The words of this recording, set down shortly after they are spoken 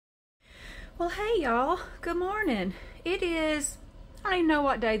Well, hey y'all, good morning. It is, I don't even know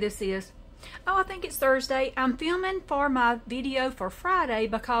what day this is. Oh, I think it's Thursday. I'm filming for my video for Friday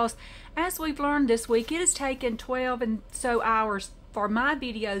because as we've learned this week, it has taken 12 and so hours for my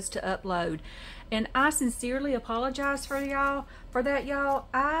videos to upload. And I sincerely apologize for that, y'all.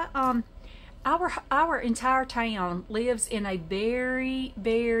 Our entire town lives in a very,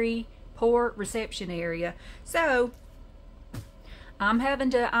 very poor reception area. So I'm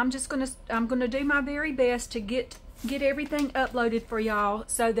gonna do my very best to get everything uploaded for y'all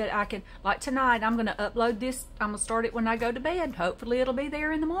so that I can, like tonight, I'm gonna upload this. I'm gonna start it when I go to bed. Hopefully it'll be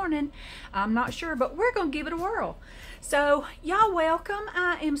there in the morning. I'm not sure, but we're gonna give it a whirl. So y'all welcome.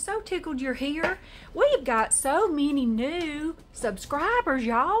 I am so tickled you're here. We've got so many new subscribers,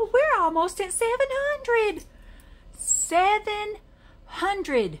 y'all. We're almost at 700.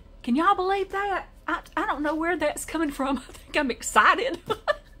 700. Can y'all believe that? I don't know where that's coming from. I think I'm excited.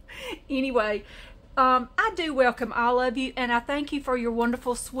 Anyway, I do welcome all of you, and I thank you for your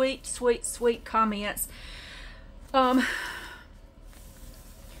wonderful, sweet, sweet, sweet comments. I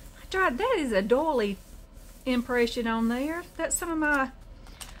tried, that is a doily impression on there. That's some of my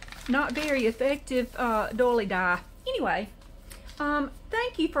not very effective doily dye. Anyway,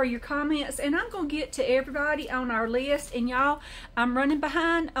 thank you for your comments, and I'm going to get to everybody on our list. And y'all, I'm running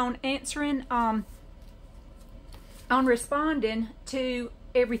behind on answering, on responding to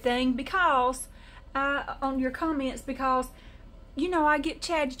everything because on your comments, because you know I get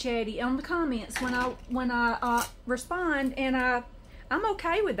chatty on the comments when I respond, and I'm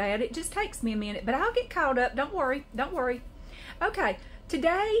okay with that. It just takes me a minute, but I'll get caught up. Don't worry. Okay,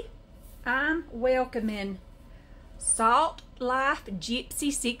 today I'm welcoming Salt Life Gypsy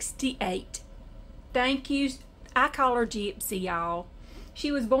 68. Thank you. I call her Gypsy, y'all.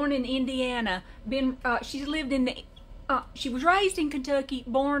 She was born in Indiana. She's lived in the she was raised in Kentucky,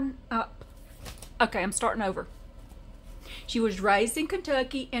 okay, I'm starting over. She was raised in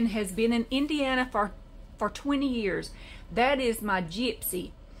Kentucky and has been in Indiana for 20 years. That is my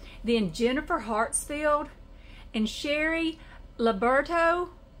Gypsy. Then Jennifer Hartsfield and Sherry Liberto.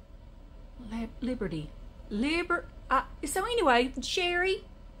 So anyway, Sherry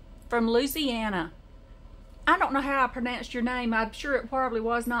from Louisiana. I don't know how I pronounced your name. I'm sure it probably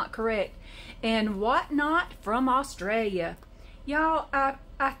was not correct. And Whatnot from Australia. Y'all, I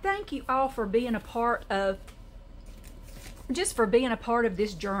thank you all for being a part of, just for being a part of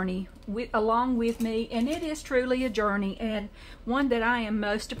this journey along with me. And it is truly a journey, and one that I am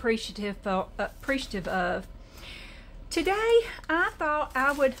most appreciative of. Today, I thought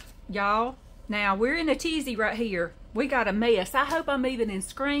I would, y'all, now we're in a tizzy right here. We got a mess. I hope I'm even in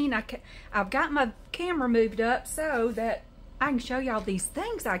screen. I've got my camera moved up so that I can show y'all these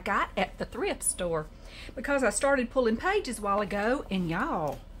things I got at the thrift store, because I started pulling pages a while ago, and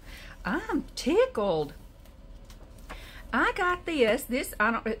y'all, I'm tickled. I got this.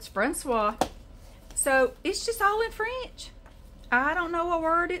 It's Francois. So it's just all in French. I don't know what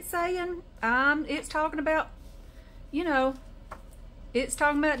word it's saying. It's talking about, you know, it's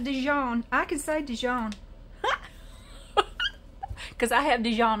talking about Dijon. I can say Dijon. Because I have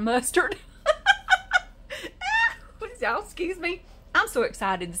Dijon mustard. Y'all, excuse me. I'm so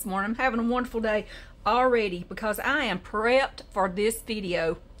excited this morning. I'm having a wonderful day already because I am prepped for this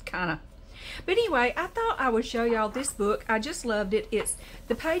video, kind of. But anyway, I thought I would show y'all this book. I just loved it.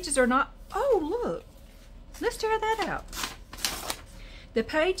 The pages are not, oh, look. Let's tear that out. The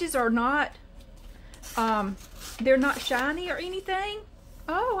pages are not, they're not shiny or anything.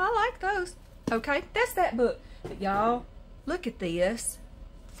 Oh, I like those. Okay, that's that book. But y'all, look at this.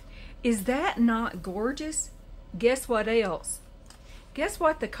 Is that not gorgeous? Guess what else? Guess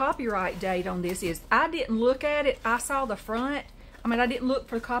what the copyright date on this is? I didn't look at it. I saw the front. I mean, I didn't look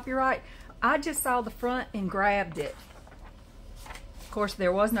for the copyright. I just saw the front and grabbed it. Of course,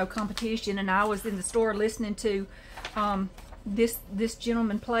 there was no competition, and I was in the store listening to this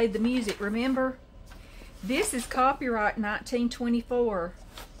gentleman played the music. Remember? This is copyright 1924.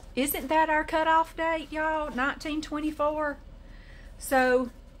 Isn't that our cutoff date, y'all? 1924. So,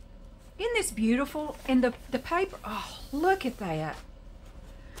 isn't this beautiful? And the paper, oh, look at that.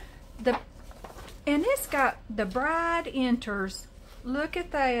 And it's got The Bride Enters. Look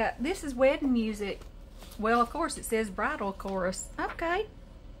at that. This is wedding music. Well, of course, it says bridal chorus. Okay.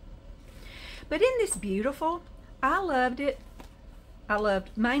 But isn't this beautiful? I loved it. I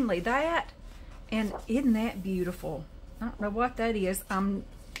loved mainly that. And isn't that beautiful? I don't know what that is.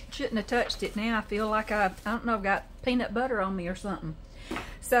 Shouldn't have touched it now. I feel like I don't know, I've got peanut butter on me or something.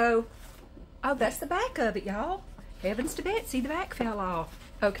 So, oh, that's the back of it, y'all. Heavens to Betsy, the back fell off.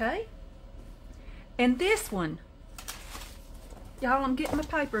 Okay. And this one. Y'all, I'm getting my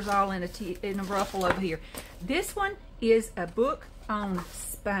papers all in a ruffle over here. This one is a book on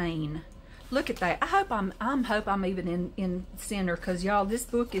Spain. Look at that. I hope I'm even in center, because y'all, this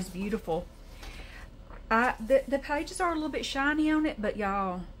book is beautiful. The pages are a little bit shiny on it, but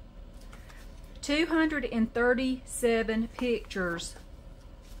y'all, 237 pictures.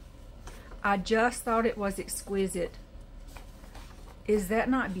 I just thought it was exquisite. Is that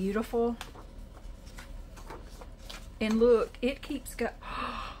not beautiful? And look, it keeps going.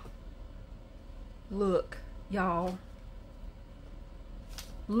 Look, y'all.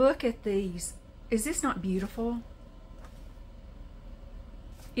 Look at these. Is this not beautiful?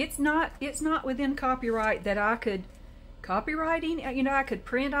 It's not within copyright that I could copyright any, you know, I could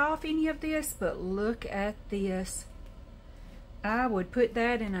print off any of this, but look at this. I would put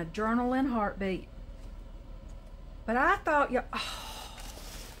that in a journal in a heartbeat. But I thought, oh,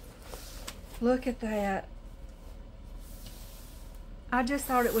 look at that. I just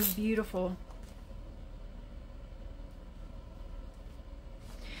thought it was beautiful.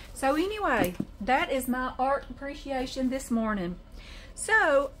 So anyway, that is my art appreciation this morning.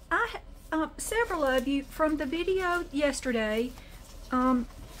 So several of you from the video yesterday that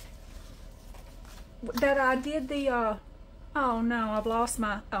I did the oh no, I've lost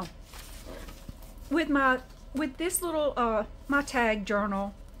my with this little my tag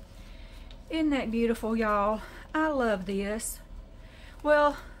journal. Isn't that beautiful, y'all? I love this.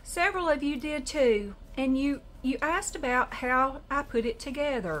 Well, several of you did too, and you asked about how I put it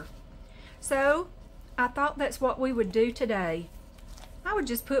together. So I thought that's what we would do today. I would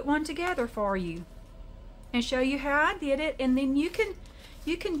just put one together for you and show you how I did it, and then you can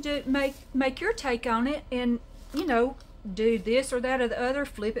make your take on it, and you know, do this or that or the other,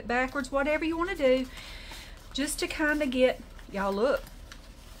 flip it backwards, whatever you want to do, just to kind of get y'all. Look,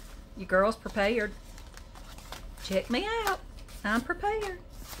 you girls prepared. Check me out. I'm prepared.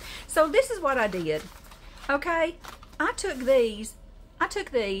 So this is what I did. Okay, I took these.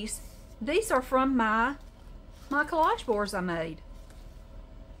 These are from my collage boards I made.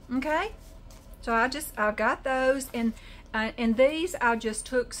 Okay, so I got those, and these I just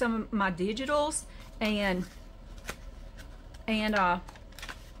took some of my digitals and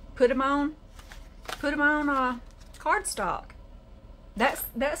put them on cardstock.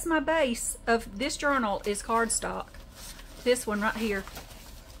 That's my base of this journal is cardstock. This one right here.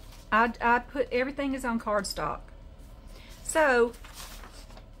 I put everything is on cardstock. So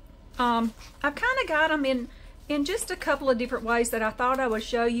I've kind of got them in just a couple of different ways that I thought I would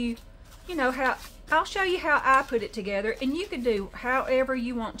show you. You know how I'll show you how I put it together, and you can do however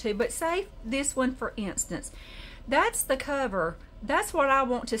you want to. But say this one for instance. That's the cover. That's what I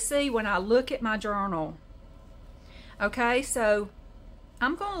want to see when I look at my journal. Okay, so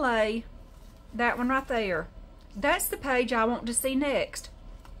I'm going to lay that one right there. That's the page I want to see next.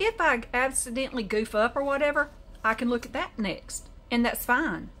 If I accidentally goof up or whatever, I can look at that next, and that's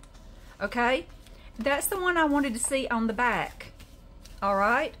fine. Okay, that's the one I wanted to see on the back. All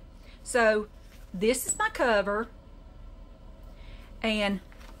right, so this is my cover, and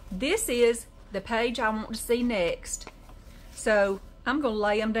this is the page I want to see next. So I'm going to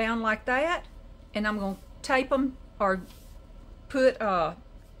lay them down like that, and I'm going to tape them or put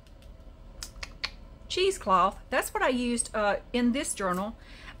cheesecloth. That's what I used in this journal.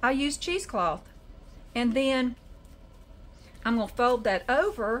 I used cheesecloth, and then I'm going to fold that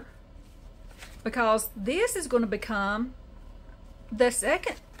over, because this is going to become the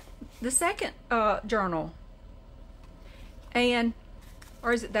second journal. And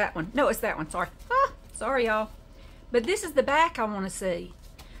or is it that one? No, it's that one. Sorry. Sorry, y'all. But this is the back I want to see.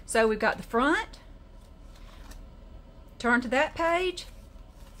 So we've got the front. Turn to that page,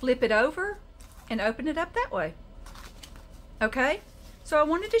 flip it over, and open it up that way. Okay? So I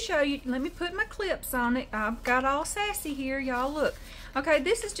wanted to show you. Let me put my clips on it. I've got all sassy here, y'all. Look. Okay,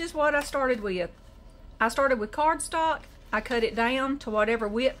 this is just what I started with. I started with cardstock. I cut it down to whatever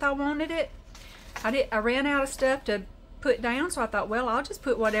width I wanted it. I ran out of stuff to put down, so I thought, well, I'll just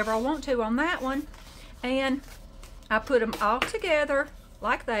put whatever I want to on that one. And I put them all together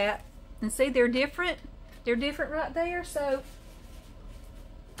like that. And see, they're different. They're different right there. So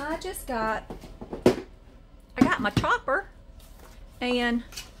I got my chopper, and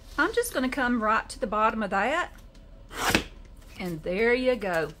I'm just going to come right to the bottom of that. And there you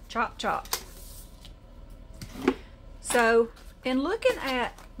go. Chop, chop. So, in looking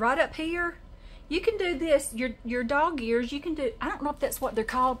at right up here, you can do this, your dog ears, you can do, I don't know if that's what they're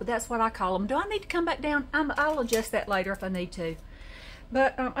called, but that's what I call them. Do I need to come back down? I'll adjust that later if I need to.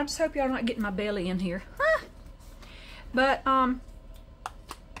 But I just hope y'all not getting my belly in here. But on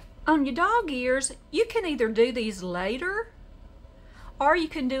your dog ears, you can either do these later, or you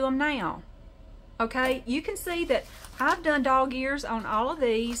can do them now. Okay, you can see that I've done dog ears on all of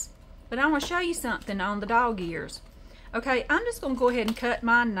these, but I'm going to show you something on the dog ears. Okay, I'm just going to go ahead and cut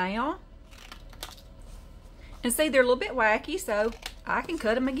mine now. And see, they're a little bit wacky, so I can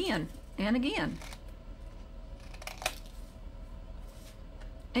cut them again and again.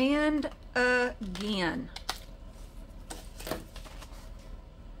 And again.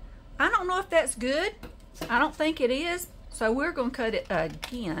 I don't know if that's good. I don't think it is, so we're going to cut it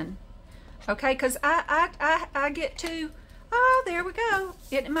again. Okay, because I get to, oh, there we go.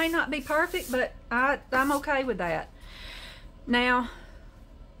 It may not be perfect, but I'm okay with that. Now,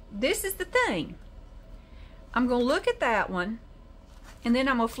 this is the thing. I'm going to look at that one, and then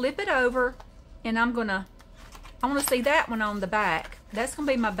I'm going to flip it over, and I want to see that one on the back. That's going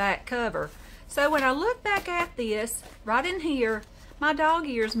to be my back cover. So when I look back at this, right in here, my dog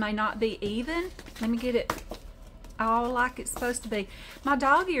ears may not be even. Let me get it all like it's supposed to be. My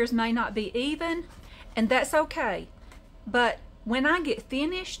dog ears may not be even, and that's okay. But when I get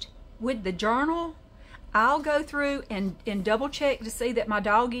finished with the journal, I'll go through and double check to see that my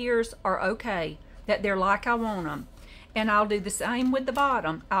dog ears are okay, that they're like I want them. And I'll do the same with the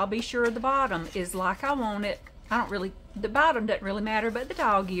bottom. I'll be sure the bottom is like I want it. The bottom doesn't really matter, but the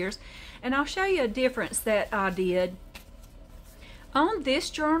dog ears. And I'll show you a difference that I did on this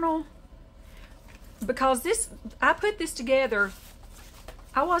journal, because I put this together.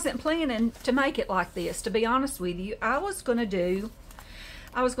 I wasn't planning to make it like this, to be honest with you. I was going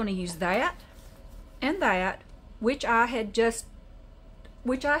to use that and that, which I had just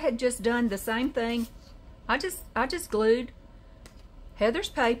done the same thing. I just glued Heather's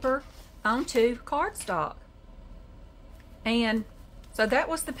paper onto cardstock, and so that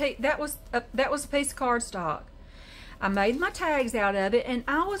was a piece of cardstock. I made my tags out of it, and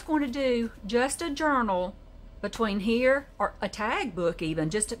I was going to do just a journal between here, or a tag book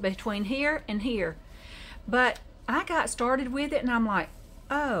even, just between here and here. But I got started with it, and I'm like,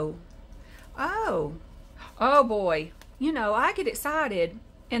 oh boy, you know, I get excited,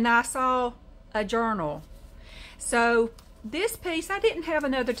 and I saw a journal. So this piece, I didn't have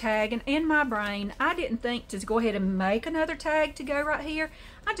another tag, and in my brain, I didn't think to go ahead and make another tag to go right here.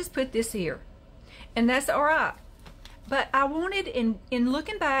 I just put this here, and that's all right. But I wanted, in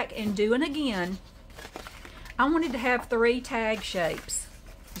looking back and doing again, I wanted to have 3 tag shapes.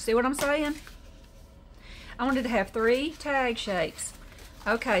 You see what I'm saying? I wanted to have 3 tag shapes.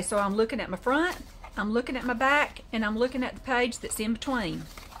 Okay, so I'm looking at my front, I'm looking at my back, and I'm looking at the page that's in between.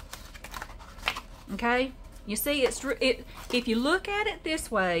 Okay? You see, if you look at it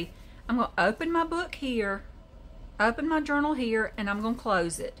this way, I'm going to open my book here, open my journal here, and I'm going to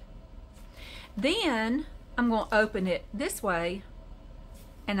close it. Then I'm going to open it this way,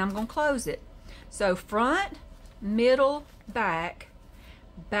 and I'm going to close it. So front, middle, back,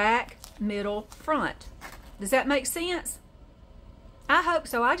 back, middle, front. Does that make sense? I hope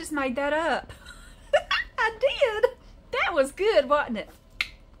so. I just made that up. I did. That was good, wasn't it?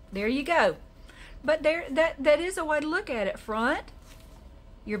 There you go. But that is a way to look at it. Front,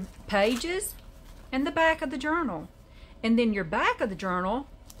 your pages, and the back of the journal. And then your back of the journal,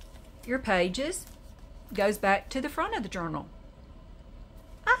 your pages, goes back to the front of the journal.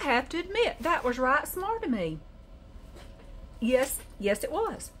 I have to admit, that was right smart of me. Yes, it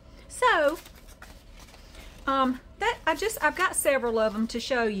was. So, I've got several of them to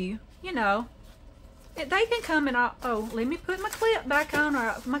show you. You know, they can come in. Oh, let me put my clip back on,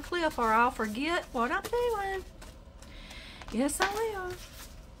 or my clip, or I'll forget what I'm doing. Yes, I will.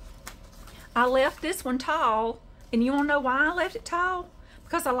 I left this one tall, and you want to know why I left it tall?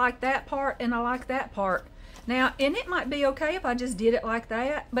 Because I like that part and I like that part. Now, and it might be okay if I just did it like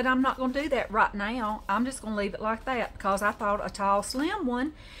that, but I'm not going to do that right now. I'm just going to leave it like that because I thought a tall, slim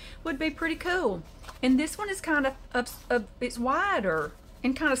one would be pretty cool. And this one is kind of, it's wider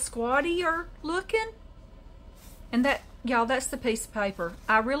and kind of squattier looking. And that, y'all, that's the piece of paper.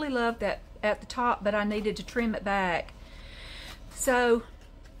 I really love that at the top, but I needed to trim it back. So,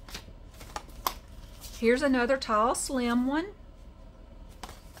 here's another tall, slim one.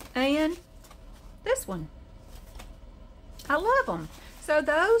 And this one. I love them. So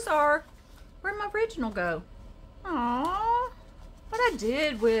those are, where'd my original go? Aww, what I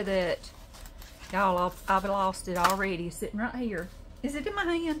did with it. Y'all, I've lost it already. It's sitting right here. Is it in my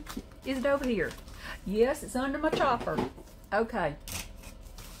hand? Is it over here? Yes, it's under my chopper. Okay.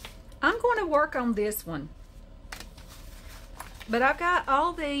 I'm going to work on this one. But I've got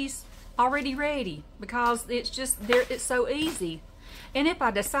all these already ready because it's just, it's so easy. And if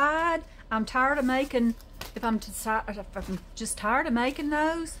I decide I'm tired of making, if I'm just tired of making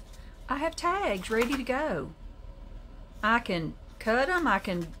those, I have tags ready to go. I can cut them. I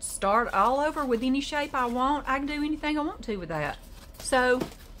can start all over with any shape I want. I can do anything I want to with that. So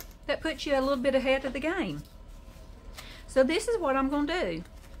that puts you a little bit ahead of the game. So this is what I'm going to do.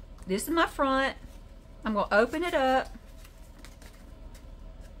 This is my front. I'm going to open it up.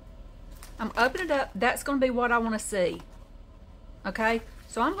 I'm opening it up. That's going to be what I want to see. Okay?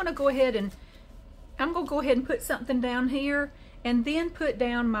 So I'm going to go ahead and put something down here, and then put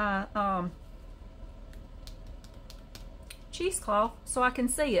down my cheesecloth so I can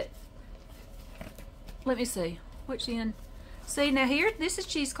see it. Let me see. Which end? See, now here, this is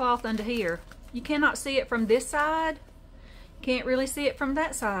cheesecloth under here. You cannot see it from this side. Can't really see it from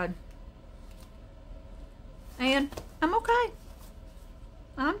that side. And I'm okay.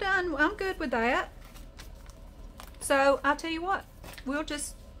 I'm done. I'm good with that. So I'll tell you what, we'll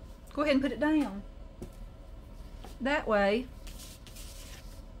just go ahead and put it down. That way.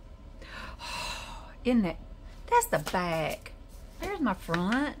 Isn't that? That's the back. There's my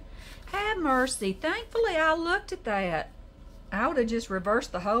front. Have mercy. Thankfully I looked at that. I would have just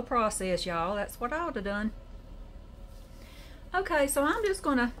reversed the whole process, y'all. That's what I would have done. Okay, so I'm just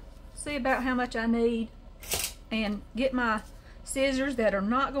gonna see about how much I need and get my scissors that are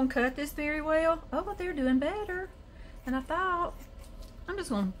not gonna cut this very well. Oh, but they're doing better than I thought. I'm just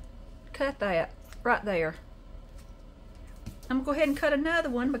gonna cut that right there. I'm gonna go ahead and cut another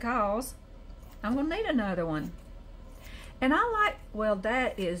one because I'm gonna need another one. And I like, well,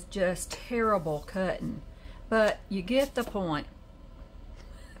 that is just terrible cutting, but you get the point.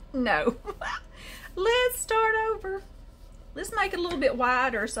 No. Let's start over. Let's make it a little bit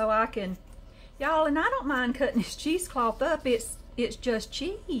wider so I can, y'all, and I don't mind cutting this cheesecloth up. It's just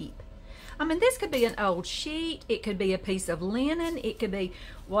cheap. I mean, this could be an old sheet. It could be a piece of linen. It could be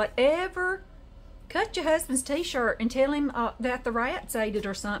whatever. Cut your husband's t-shirt and tell him that the rats ate it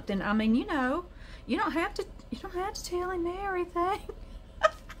or something. I mean, you know, you don't have to tell him everything.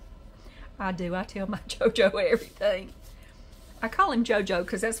 I do. I tell my JoJo everything. I call him JoJo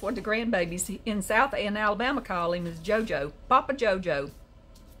because that's what the grandbabies in South and Alabama call him, is JoJo. Papa JoJo.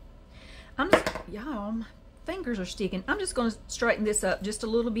 I'm just, y'all, my fingers are sticking. I'm just going to straighten this up just a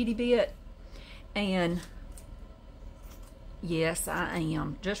little bitty bit. And yes, I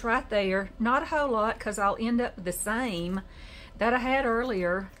am. Just right there. Not a whole lot because I'll end up with the same that I had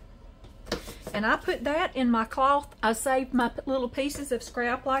earlier. And I put that in my cloth. I saved my little pieces of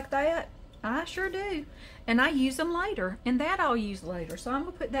scrap like that. I sure do. And I use them later. And that I'll use later. So I'm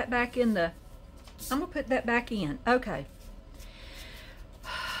going to put that back in the... I'm going to put that back in. Okay.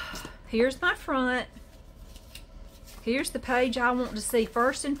 Here's my front. Here's the page I want to see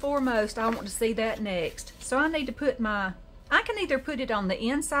first and foremost. I want to see that next. So I need to put my... I can either put it on the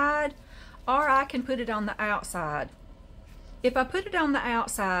inside or I can put it on the outside. If I put it on the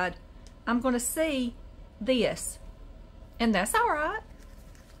outside, I'm going to see this. And that's all right.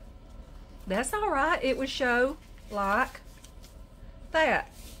 That's all right. It would show like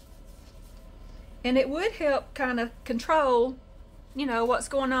that. And it would help kind of control, you know, what's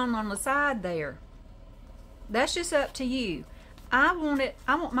going on the side there. That's just up to you. I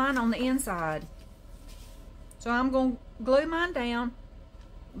want mine on the inside. So I'm going to glue mine down,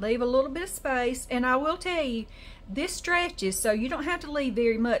 leave a little bit of space, and I will tell you, this stretches, so you don't have to leave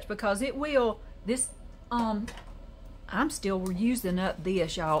very much because it will, I'm still using up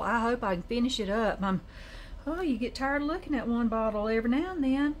this, y'all. I hope I can finish it up. Oh, you get tired of looking at one bottle every now and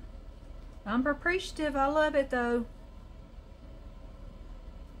then. I'm appreciative. I love it, though.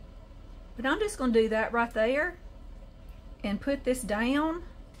 But I'm just going to do that right there and put this down.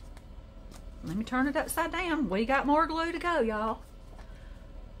 Let me turn it upside down. We got more glue to go, y'all.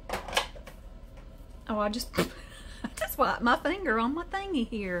 Oh, I just wiped my finger on my thingy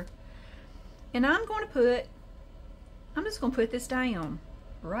here. And I'm just going to put this down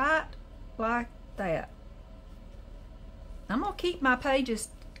right like that. I'm going to keep my pages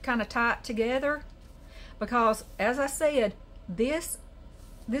kind of tight together because, as I said, this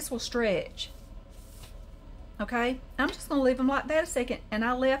will stretch. Okay, I'm just going to leave them like that a second, and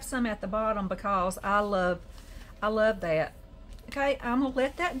I left some at the bottom because I love that. Okay, I'm going to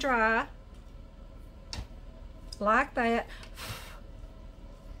let that dry like that.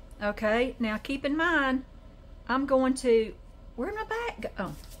 Okay, now keep in mind, I'm going to, where'd my back go?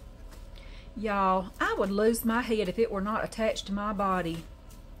 Oh. Y'all, I would lose my head if it were not attached to my body.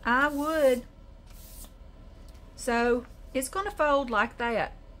 I would. So, it's going to fold like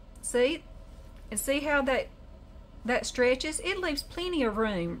that. See? And see how that stretches? It leaves plenty of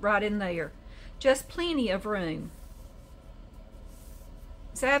room right in there. Just plenty of room.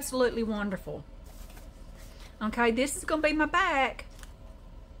 It's absolutely wonderful. Okay, this is going to be my back.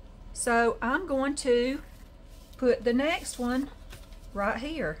 So I'm going to put the next one right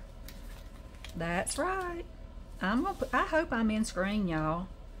here. That's right. I hope I'm in screen, y'all.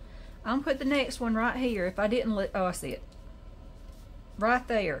 I'm gonna put the next one right here. If I didn't look, oh, I see it. Right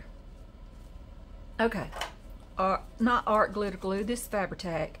there. Okay. Not art glitter glue, this is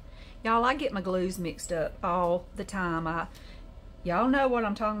Fabri-Tac. Y'all, I get my glues mixed up all the time. Y'all know what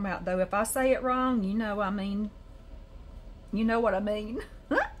I'm talking about, though. If I say it wrong, you know what I mean.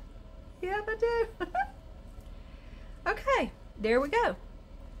 Yeah, I do. Okay, there we go.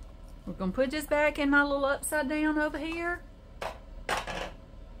 We're gonna put this back in my little upside down over here.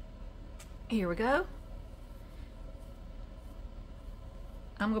 Here we go.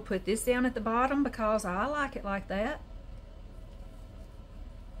 I'm gonna put this down at the bottom because I like it like that.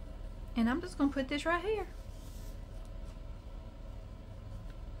 And I'm just gonna put this right here.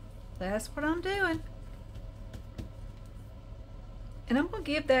 That's what I'm doing. And I'm gonna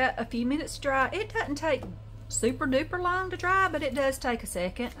give that a few minutes to dry. It doesn't take super duper long to dry, but it does take a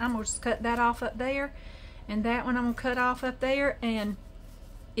second. I'm gonna just cut that off up there, and that one I'm gonna cut off up there. And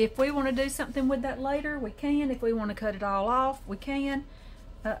if we want to do something with that later, we can. If we want to cut it all off, we can.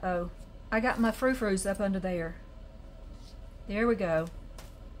 Uh-oh, I got my frou-frous up under there. There we go.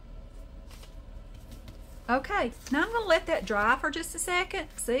 Okay, now I'm gonna let that dry for just a second.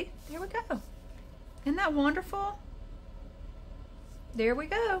 See, there we go. Isn't that wonderful? There we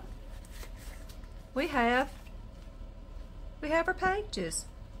go. We have our pages.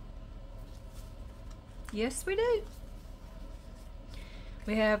 Yes, we do.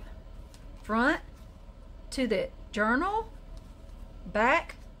 We have front to the journal,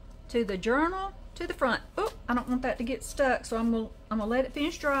 back to the journal, to the front. Oh, I don't want that to get stuck, so I'm gonna let it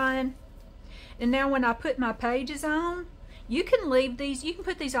finish drying. And now when I put my pages on, you can leave these, you can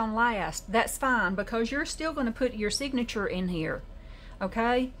put these on last. That's fine, because you're still going to put your signature in here.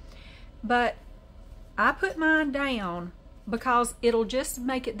 Okay? But I put mine down because it'll just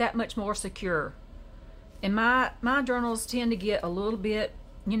make it that much more secure. And my journals tend to get a little bit,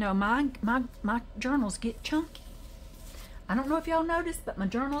 you know, my journals get chunky. I don't know if y'all noticed, but my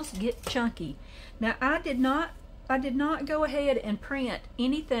journals get chunky. Now I did not go ahead and print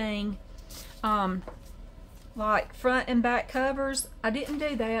anything like front and back covers. I didn't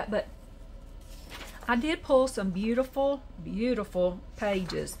do that, but I did pull some beautiful, beautiful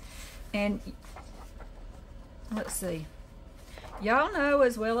pages. And let's see, y'all know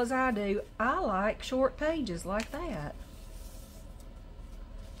as well as I do, I like short pages like that.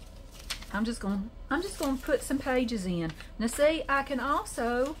 I'm just gonna put some pages in. Now see, I can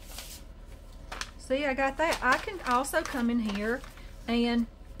also, see, I got that. I can also come in here and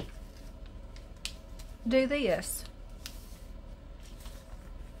do this.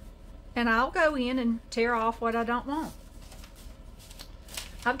 And I'll go in and tear off what I don't want.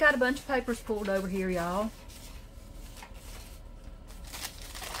 I've got a bunch of papers pulled over here, y'all.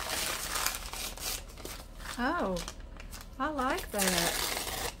 Oh, I like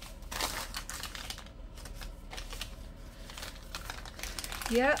that.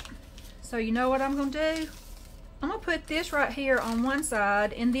 Yep. So you know what I'm going to do? I'm going to put this right here on one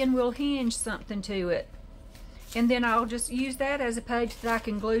side, and then we'll hinge something to it. And then I'll just use that as a page that I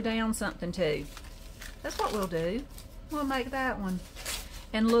can glue down something to. That's what we'll do. We'll make that one.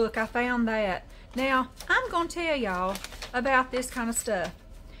 And look, I found that. Now, I'm going to tell y'all about this kind of stuff.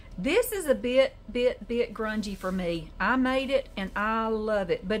 This is a bit grungy for me. I made it and I love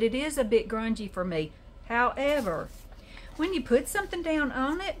it, but it is a bit grungy for me. However, when you put something down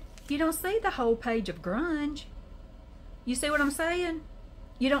on it, you don't see the whole page of grunge. You see what I'm saying?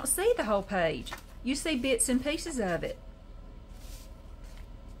 You don't see the whole page. You see bits and pieces of it.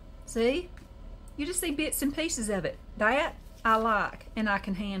 See? You just see bits and pieces of it. That I like and I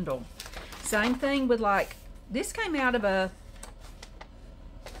can handle. Same thing with, like, this came out of a,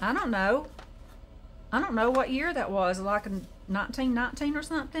 I don't know what year that was, like in 1919 or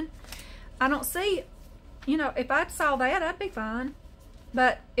something. I don't see, you know, if I saw that, I'd be fine.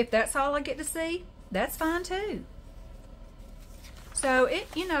 But if that's all I get to see, that's fine too. So it,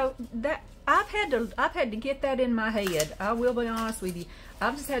 you know, that I've had to get that in my head. I will be honest with you.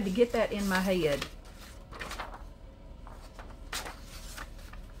 I've just had to get that in my head.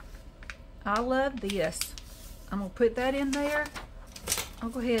 I love this. I'm gonna put that in there. I'll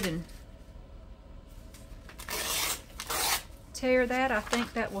go ahead and tear that. I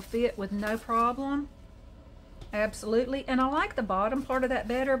think that will fit with no problem. Absolutely. And I like the bottom part of that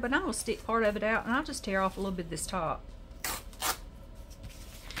better, but I'm gonna stick part of it out and I'll just tear off a little bit of this top.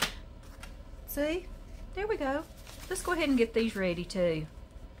 See? There we go. Let's go ahead and get these ready too.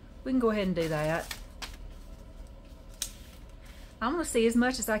 We can go ahead and do that. I'm going to see as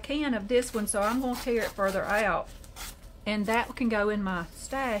much as I can of this one, so I'm going to tear it further out. and that can go in my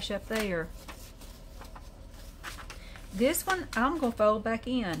stash up there. This one I'm gonna fold back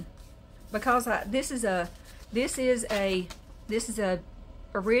in because this is a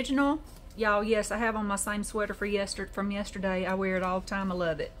original. Y'all, yes, I have on my same sweater from yesterday. I wear it all the time. I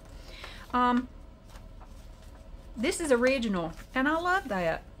love it. This is original, and I love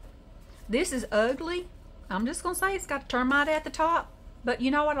that. This is ugly. I'm just gonna say it's got a termite at the top, but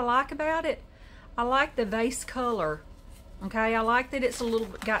you know what I like about it? I like the vase color. Okay, I like that it's a little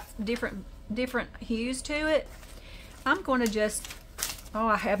got different hues to it. I'm going to just, oh,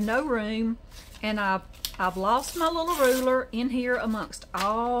 I have no room, and I've lost my little ruler in here amongst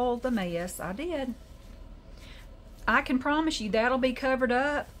all the mess. I did. I can promise you that'll be covered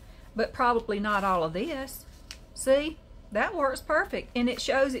up, but probably not all of this. See, that works perfect, and it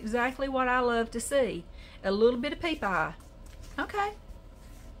shows exactly what I love to see. A little bit of peep eye. Okay.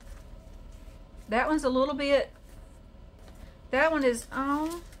 That one's a little bit, that one is,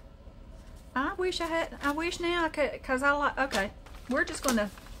 oh, I wish now I could, because I like, okay, we're gonna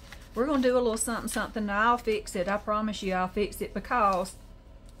do a little something, and I'll fix it. I promise you I'll fix it, because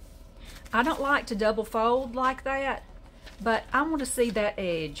I don't like to double fold like that, but I want to see that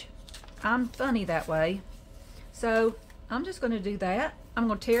edge. I'm funny that way. So I'm just gonna do that. I'm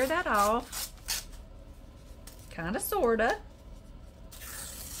gonna tear that off, kinda, sorta.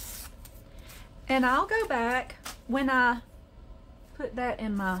 And I'll go back when I put that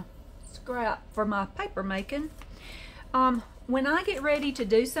in my scrap for my paper making. When I get ready to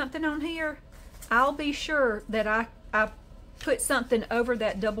do something on here, I'll be sure that I put something over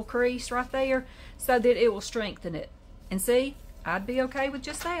that double crease right there so that it will strengthen it. And see, I'd be okay with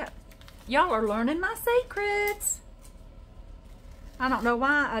just that. Y'all are learning my secrets. I don't know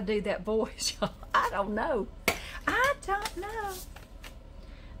why I do that voice, y'all. I don't know. I don't know.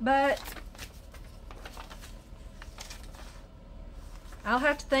 But I'll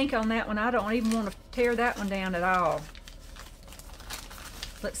have to think on that one. I don't even want to tear that one down at all.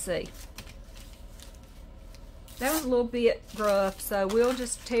 Let's see. That was a little bit rough, so we'll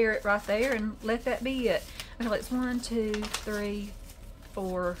just tear it right there and let that be it. Okay, it's 1, 2, 3,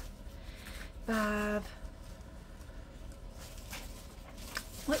 4, 5.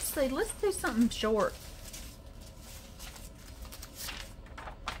 Let's see. Let's do something short.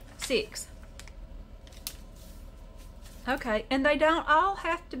 6. Okay, and they don't all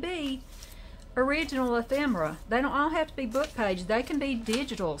have to be original ephemera. They don't all have to be book page. They can be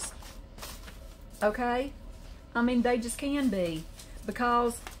digitals. Okay? I mean, they just can be,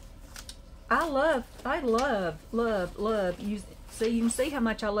 because I love using. See, you can see how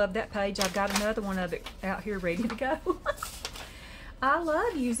much I love that page. I've got another one of it out here ready to go. I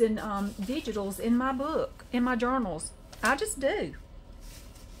love using digitals in my book, in my journals. I just do.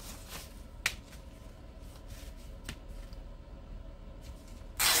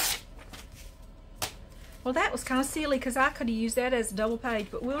 Well, that was kind of silly, because I could have used that as a double page,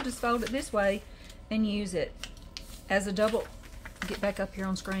 but we'll just fold it this way and use it as a double, get back up here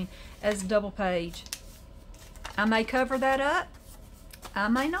on screen, as a double page. I may cover that up. I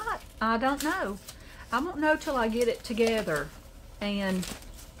may not. I don't know. I won't know till I get it together. And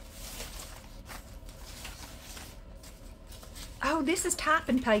oh, this is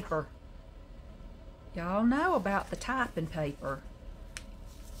typing paper. Y'all know about the typing paper.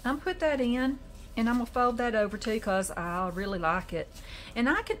 I'm put that in, and I'm gonna fold that over too, because I really like it. And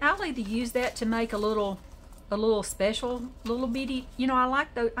I'll either use that to make a little special little bitty, you know, I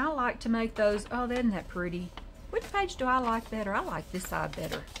like to make those. Oh, isn't that pretty? Which page do I like better? I like this side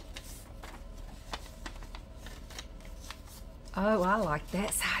better. Oh, I like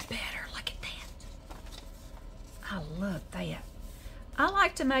that side better. Look at that. I love that. I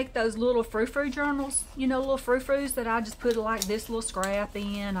like to make those little frou-frou journals, you know, little frou-frous that I just put like this little scrap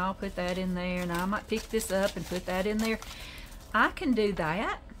in. I'll put that in there, and I might pick this up and put that in there. I can do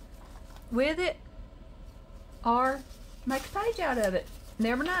that with it, or make a page out of it.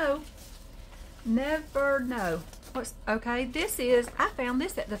 Never know. Never know. Okay, this is, I found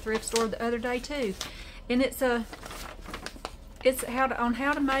this at the thrift store the other day too, and it's how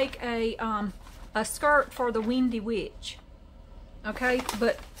to make a skirt for the Windy Witch. Okay,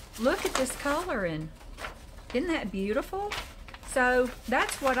 but look at this coloring. Isn't that beautiful? So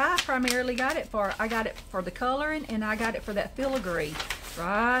that's what I primarily got it for. I got it for the coloring, and I got it for that filigree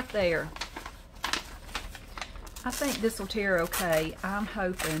right there. I think this will tear okay. I'm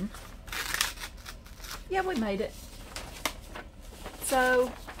hoping. Yeah, we made it.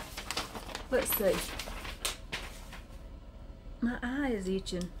 So, let's see. My eye is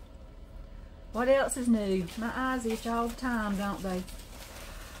itching. What else is new? My eyes itch all the time, don't they?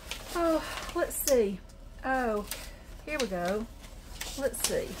 Oh, let's see. Oh, Here we go. Let's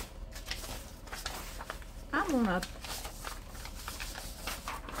see. I wanna,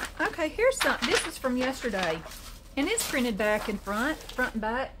 okay, here's some, this is from yesterday. And it's printed back and front and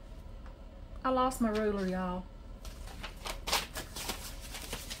back. I lost my ruler, y'all.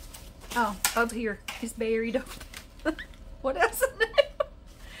 Oh, over here. It's buried. What else I know?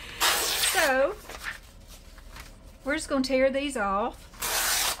 So, we're just going to tear these off.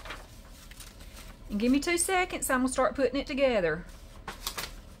 And give me 2 seconds. I'm going to start putting it together.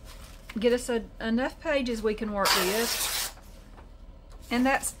 Get us enough pages we can work with. And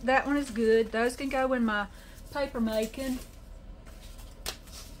that one is good. Those can go in my paper making.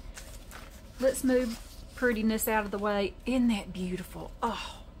 Let's move prettiness out of the way. Isn't that beautiful?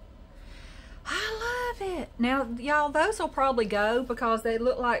 Oh, I love it. Now, y'all, those will probably go because they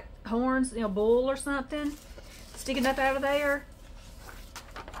look like horns, you know, bull or something sticking up out of there.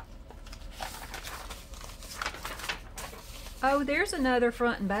 Oh, there's another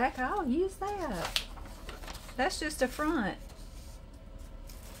front and back. I'll use that. That's just a front.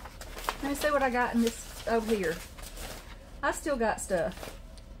 Let me see what I got in this over here. I still got stuff.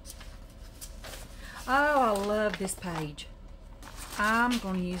 Oh, I love this page. I'm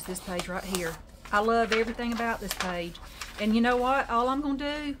going to use this page right here. I love everything about this page. And you know what? All I'm going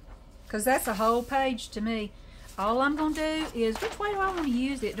to do, because that's a whole page to me, all I'm going to do is, which way do I want to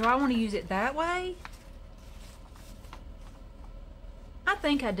use it? Do I want to use it that way? I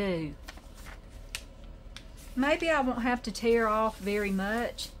think I do. Maybe I won't have to tear off very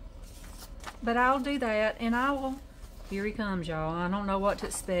much, but I'll do that, and I will, here he comes, y'all. I don't know what to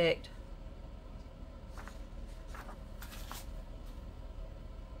expect.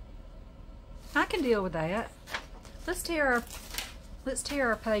 I can deal with that. Let's tear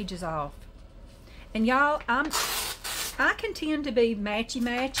our pages off. And y'all, I can tend to be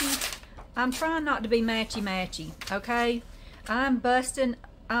matchy-matchy. I'm trying not to be matchy-matchy, okay? I'm busting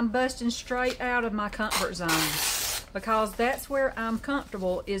straight out of my comfort zone because that's where I'm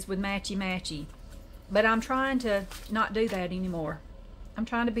comfortable, is with matchy-matchy. But I'm trying to not do that anymore. I'm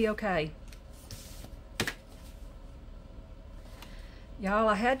trying to be okay. Y'all,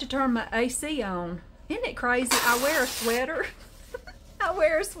 I had to turn my AC on. Isn't it crazy? I wear a sweater. I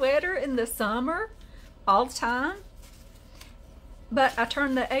wear a sweater in the summer all the time. But I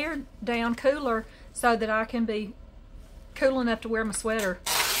turn the air down cooler so that I can be cool enough to wear my sweater.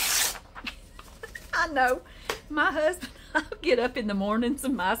 I know. My husband, I'll get up in the mornings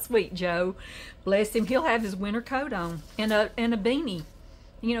and my sweet Joe, bless him, he'll have his winter coat on and a beanie.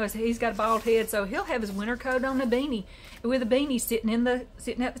 You know, he's got a bald head, so he'll have his winter coat on, and a beanie. With a beanie sitting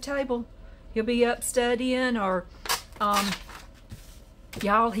at the table. He'll be up studying, or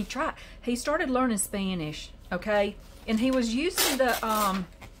y'all, he started learning Spanish, okay? And he was using the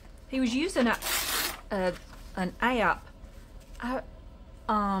an app.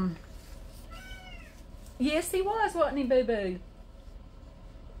 Yes, he was, wasn't he, boo-boo?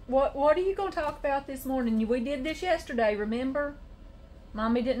 What are you going to talk about this morning? We did this yesterday, remember?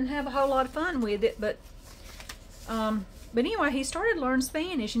 Mommy didn't have a whole lot of fun with it, but anyway, he started learning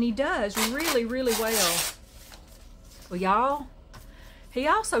Spanish, and he does really, really well. Well, y'all, he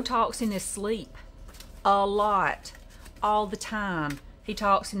also talks in his sleep a lot, all the time. He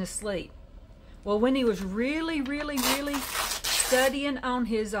talks in his sleep. Well, when he was really, really, really studying on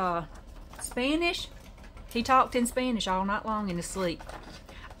his Spanish, he talked in Spanish all night long in his sleep.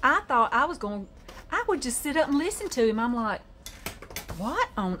 I thought I would just sit up and listen to him. I'm like, what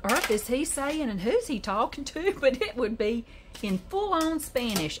on earth is he saying, and who's he talking to? But it would be in full-on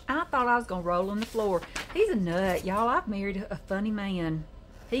Spanish. I thought I was going to roll on the floor. He's a nut, y'all. I've married a funny man.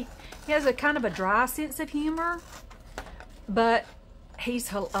 He has a kind of a dry sense of humor, but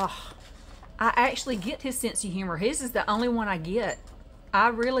I actually get his sense of humor. His is the only one I get. I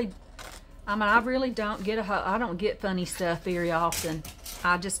really don't get I don't get funny stuff very often.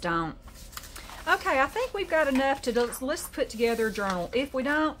 I just don't. Okay, I think we've got enough to let's put together a journal. If we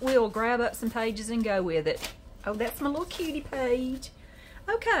don't, we'll grab up some pages and go with it. Oh, that's my little cutie page.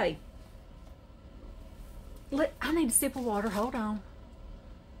 Okay. I need a sip of water. Hold on.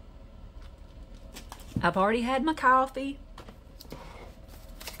 I've already had my coffee.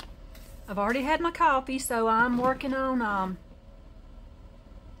 So I'm working on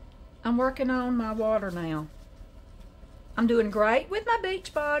my water now. I'm doing great with my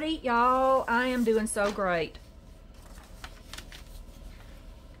beach body, y'all. I am doing so great.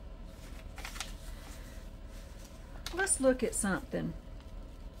 Let's look at something.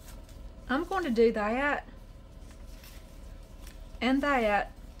 I'm going to do that and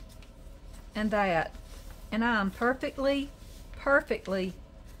that and that, and I'm perfectly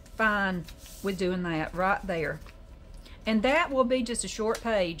fine with doing that right there. And that will be just a short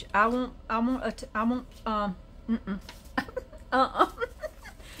page. I won't,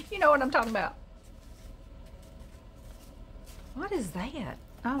 You know what I'm talking about. What is that?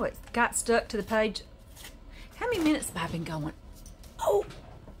 Oh, it got stuck to the page. How many minutes have I been going? Oh,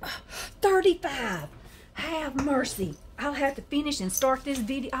 35. Have mercy. I'll have to finish and start this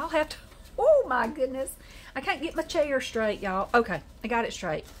video. I'll have to, oh my goodness. I can't get my chair straight, y'all. Okay, I got it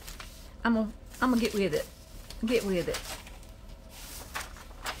straight. I'm gonna get with it. Get with it.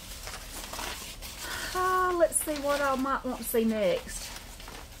 Let's see what I might want to see next.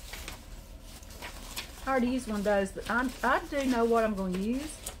 I already used one of those, but I do know what I'm going to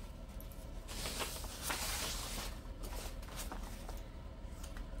use.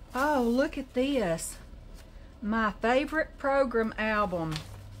 Oh, look at this. My favorite program album.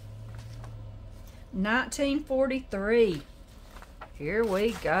 1943. Here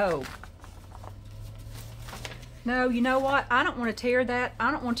we go. No, you know what? I don't want to tear that. I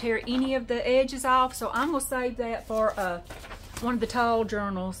don't want to tear any of the edges off, so I'm going to save that for one of the tall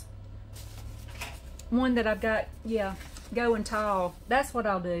journals. One that I've got, yeah, going tall. That's what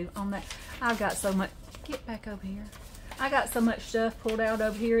I'll do on that. I've got so much. Get back over here. I got so much stuff pulled out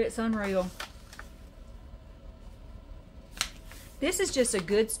over here. It's unreal. This is just a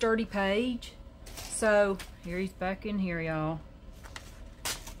good sturdy page. So, here he's back in here, y'all.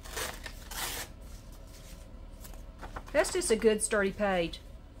 That's just a good sturdy page.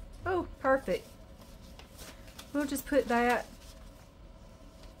 Oh, perfect. We'll just put that.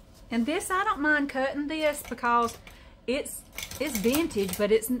 And this, I don't mind cutting this because it's vintage,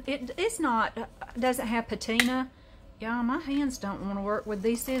 but it's not, doesn't have patina. Y'all, my hands don't want to work with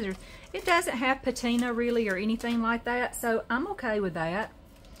these scissors. It doesn't have patina really or anything like that, so I'm okay with that.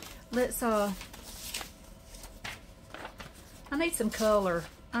 Let's I need some color.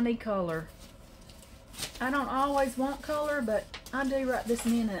 I need color. I don't always want color, but I do right this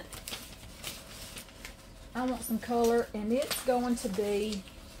minute. I want some color, and it's going to be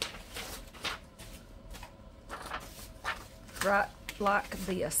right like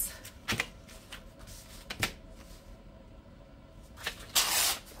this.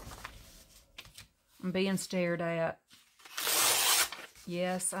 I'm being stared at.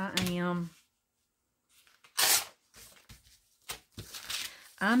 Yes, I am.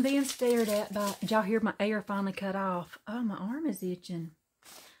 I'm being stared at by, did y'all hear my air finally cut off? Oh, my arm is itching.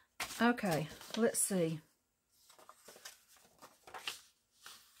 Okay, let's see.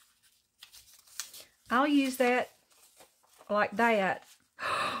 I'll use that like that.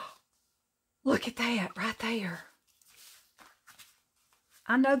 Look at that right there.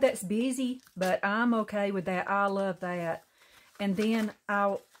 I know that's busy, but I'm okay with that. I love that. And then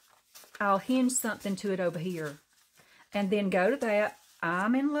I'll hinge something to it over here. And then go to that.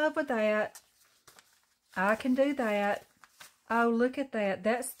 I'm in love with that. I can do that. Oh, look at that.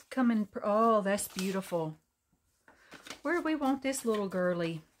 That's coming. Oh, that's beautiful. Where do we want this little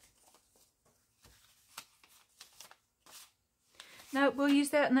girly? No, we'll use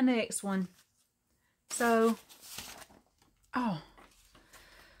that in the next one. So, oh,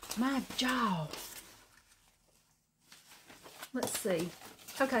 my jaw. Let's see.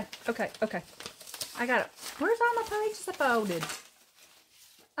 Okay. I got it. Where's all my pages I folded?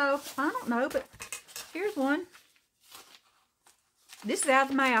 Oh, I don't know, but here's one. This is out of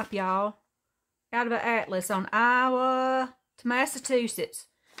the map, y'all. Out of an atlas on Iowa to Massachusetts,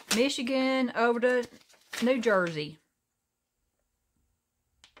 Michigan over to New Jersey.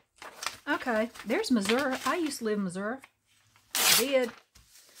 Okay, there's Missouri. I used to live in Missouri. I did.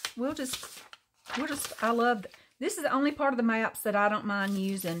 We'll just, I love, this is the only part of the maps that I don't mind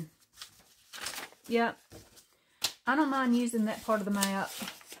using. Yep. I don't mind using that part of the map.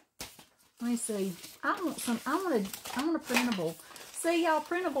 Let me see. I want a printable. See, y'all,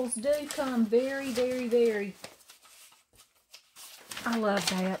 printables do come very, very, very. I love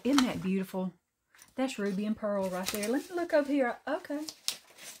that. Isn't that beautiful? That's ruby and pearl right there. Let me look over here. Okay.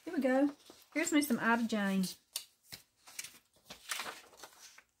 Here we go. Here's me some Ida Jane.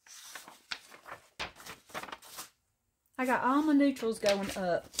 I got all my neutrals going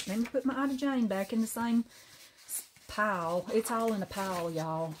up. Let me put my Ida Jane back in the same pile. It's all in a pile,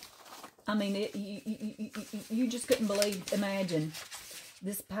 y'all. I mean, you just couldn't imagine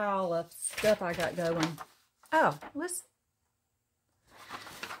this pile of stuff I got going. Oh, let's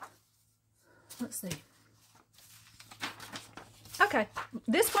see. Okay,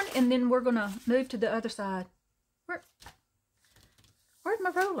 this one, and then we're gonna move to the other side. Where's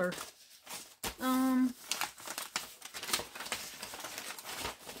my roller?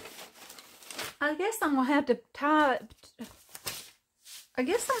 I guess I'm gonna have to tie it. I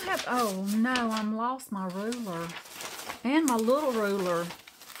guess I have. Oh no, I'm lost my ruler. And my little ruler.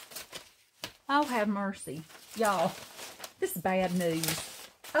 Oh, have mercy. Y'all, this is bad news.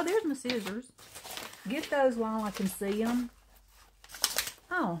 Oh, there's my scissors. Get those while I can see them.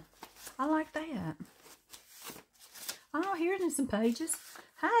 Oh, I like that. Oh, here's some pages.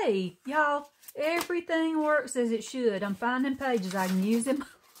 Hey, y'all, everything works as it should. I'm finding pages. I can use them.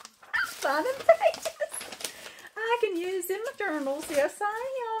 I'm finding pages. I can use in my journals. Yes,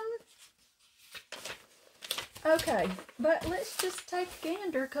 I am. Okay, but let's just take a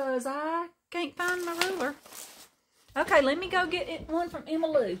gander because I can't find my ruler. Okay, let me go get one from Emma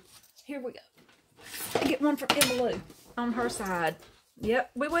Lou. Here we go. Get one from Emma Lou on her side.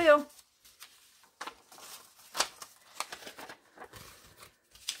 Yep, we will.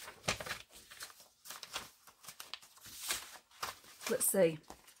 Let's see.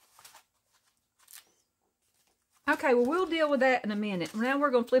 Okay, well, we'll deal with that in a minute. Now we're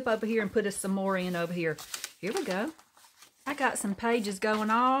going to flip over here and put us some more in over here. Here we go. I got some pages going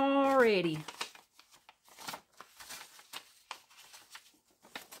already.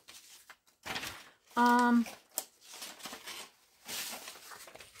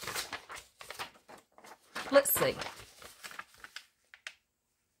 Let's see.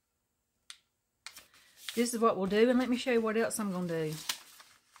 This is what we'll do, and let me show you what else I'm going to do.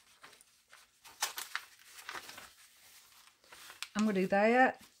 I'm going to do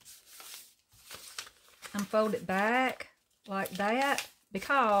that and fold it back like that,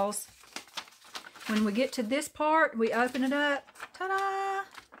 because when we get to this part, we open it up. Ta-da!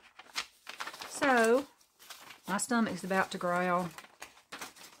 So, my stomach's about to growl.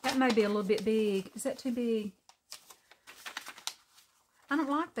 That may be a little bit big. Is that too big? I don't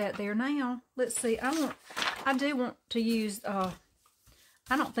like that there now. Let's see. I do want to use, I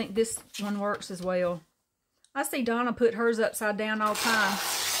don't think this one works as well. I see Donna put hers upside down all the time.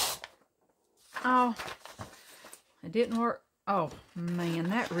 Oh, it didn't work. Oh, man,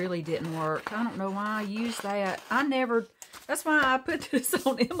 that really didn't work. I don't know why I used that. That's why I put this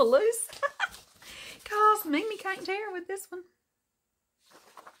on Emma Lou's. Because Mimi can't tear with this one.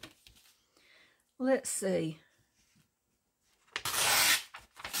 Let's see.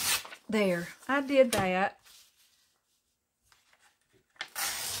 There, I did that.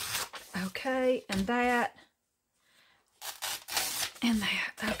 Okay, and that. And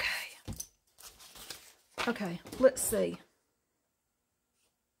that. Okay. Okay, let's see.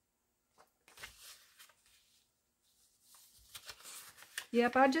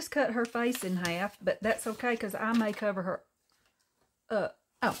 Yep, I just cut her face in half, but that's okay because I may cover her up.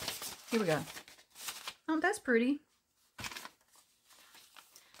 Oh, here we go. Oh, that's pretty.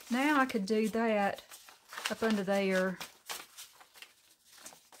 Now I could do that up under there.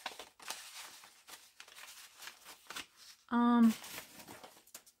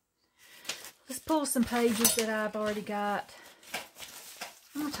 Let's pull some pages that I've already got.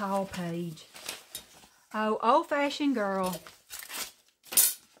 I'm a tall page. Oh, old-fashioned girl.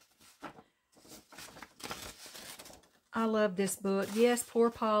 I love this book. Yes, poor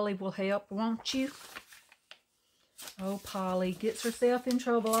Polly will help, won't you? Oh, Polly gets herself in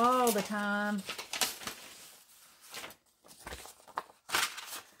trouble all the time.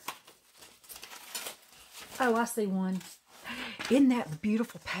 Oh, I see one. Isn't that a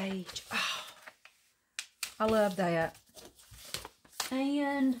beautiful page? Oh, I love that.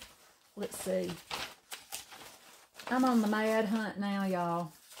 And let's see. I'm on the mad hunt now,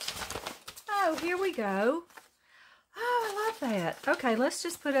 y'all. Oh, here we go. Oh, I love that. Okay, let's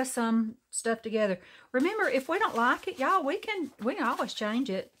just put us some stuff together. Remember, if we don't like it, y'all, we can always change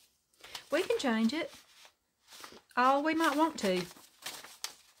it. We can change it. Oh, we might want to.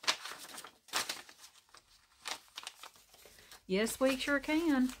 Yes, we sure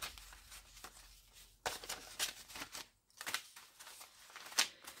can.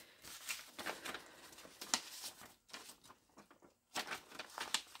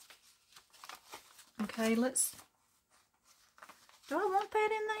 Okay, let's... Do I want that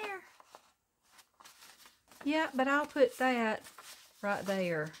in there? Yeah, but I'll put that right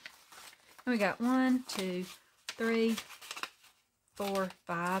there. And we got 1, 2, 3, 4,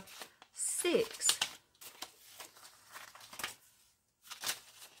 5, 6.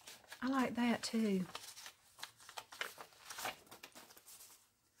 I like that too.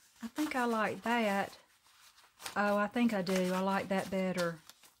 I think I like that. Oh, I think I do. I like that better.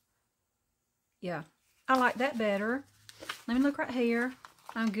 Yeah, I like that better. Let me look right here.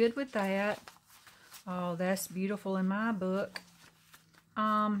 I'm good with that. Oh, that's beautiful in my book.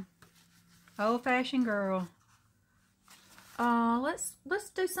 Old-fashioned girl. Let's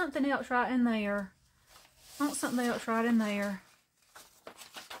do something else right in there. I want something else right in there.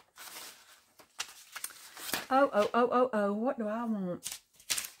 Oh, what do I want?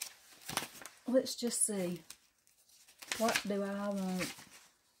 Let's just see. What do I want?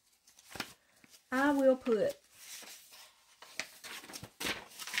 I will put,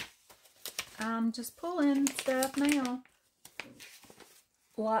 I'm just pulling stuff now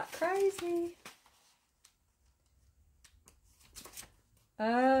like crazy.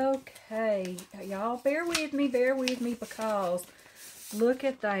 Okay, y'all bear with me because look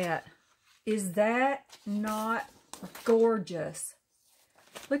at that. Is that not gorgeous?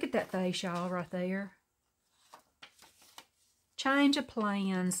 Look at that face, y'all, right there. Change of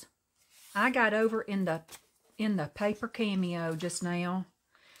plans. I got over in the paper cameo just now.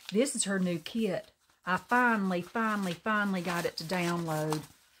 This is her new kit. I finally got it to download.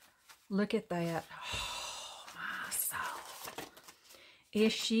 Look at that. Oh, my soul.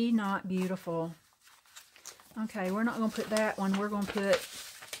 Is she not beautiful? Okay, we're not going to put that one. We're going to put...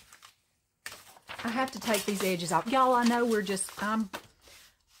 I have to take these edges off. Y'all, I know we're just...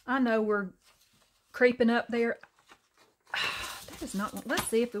 I know we're creeping up there. That is not... Let's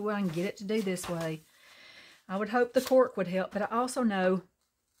see if I can get it to do this way. I would hope the cork would help, but I also know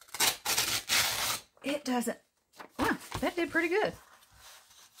it doesn't... Wow, that did pretty good.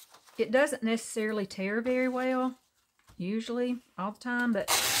 It doesn't necessarily tear very well, usually, all the time, but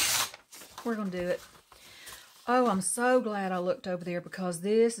we're going to do it. Oh, I'm so glad I looked over there because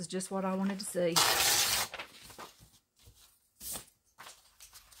this is just what I wanted to see.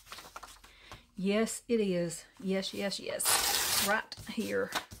 Yes, it is. Yes. Right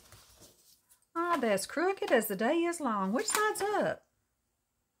here. Oh, that's crooked as the day is long. Which side's up?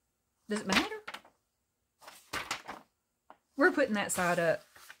 Does it matter? We're putting that side up.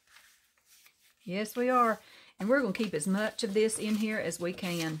 Yes, we are. And we're going to keep as much of this in here as we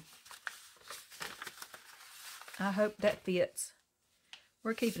can. I hope that fits.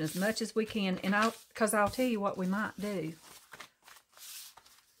 We're keeping as much as we can. And because I'll tell you what we might do.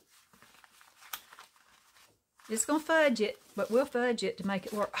 It's going to fudge it, but we'll fudge it to make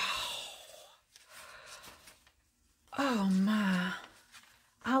it work. Oh my.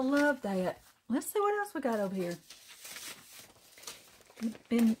 I love that. Let's see what else we got over here.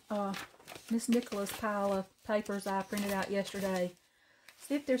 In Miss Nicola's pile of papers I printed out yesterday.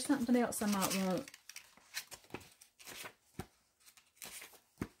 See if there's something else I might want.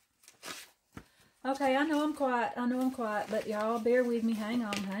 Okay, I know I'm quiet. But y'all bear with me. Hang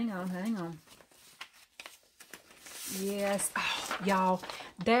on. Yes. Oh, y'all,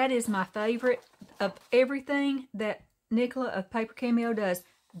 that is my favorite of everything that Nicola of Paper Cameo does.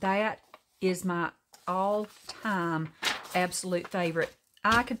 That is my all-time absolute favorite.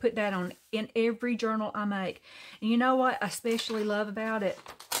 I could put that on in every journal I make. And you know what I especially love about it?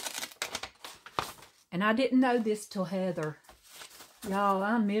 And I didn't know this till Heather. Y'all,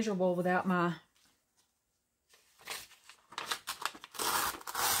 I'm miserable without my...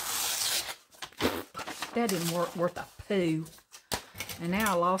 That didn't work worth a poo. And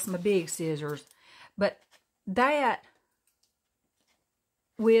now I lost my big scissors. But that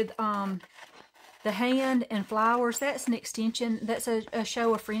with the hand and flowers, that's an extension. That's a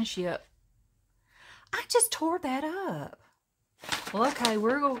show of friendship. I just tore that up. Well, okay,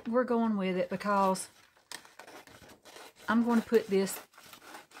 we're going with it because I'm going to put this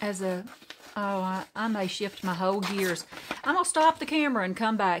as a... Oh, I may shift my whole gears. I'm going to stop the camera and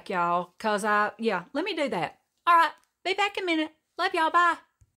come back, y'all. Because yeah, let me do that. All right, be back in a minute. Love y'all, bye.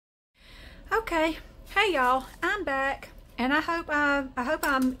 Okay, hey y'all, I'm back. And I hope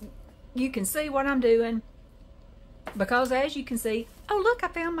you can see what I'm doing. Because as you can see, oh look, I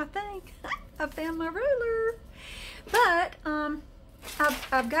found my thing. I found my ruler. But,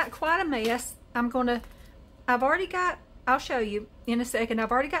 I've got quite a mess. I'll show you in a second.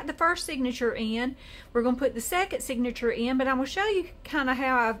 I've already got the first signature in. We're going to put the second signature in, but I'm going to show you kind of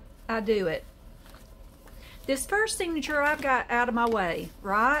how I do it. This first signature I've got out of my way,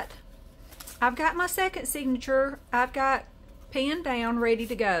 right? I've got my second signature. I've got pinned down, ready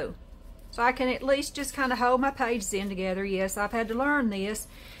to go. So I can at least just kind of hold my pages in together. Yes, I've had to learn this.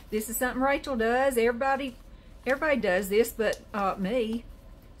 This is something Rachel does. Everybody does this, but me.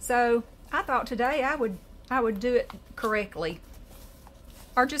 So I thought today I would do it correctly,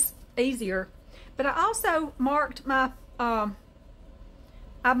 or just easier. But I also marked my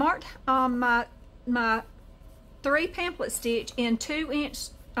my 3 pamphlet stitch in 2-inch.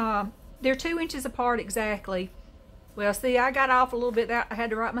 They're 2 inches apart exactly. Well, see, I got off a little bit. I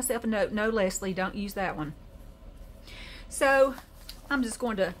had to write myself a note. No, Leslie, don't use that one. So I'm just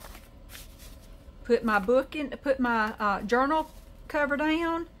going to put my book in, put my journal cover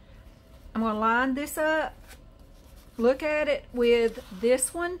down. I'm going to line this up. Look at it with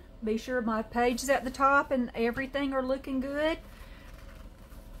this one Be sure my pages at the top and everything are looking good.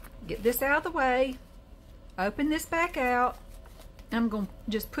 Get this out of the way. Open this back out. I'm going to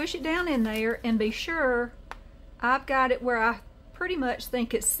just push it down in there and be sure I've got it where I pretty much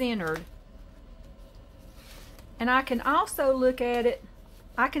think it's centered. And I can also look at it.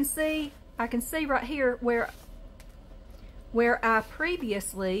 I can see right here where I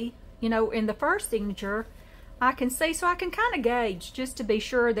previously, you know, in the first signature, I can see, so I can kind of gauge just to be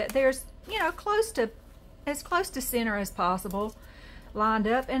sure that there's, you know, as close to center as possible lined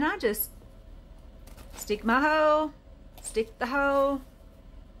up. And I just stick my hole, stick the hole.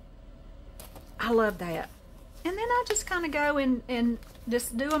 I love that. And then I just kind of go and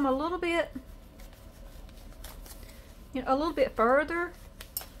just do them a little bit, you know, a little bit further.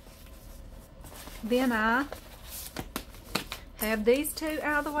 Then I have these two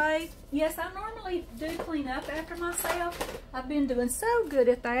out of the way. Yes, I normally do clean up after myself. I've been doing so good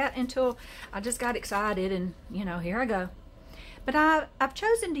at that until I just got excited and, you know, here I go. But I've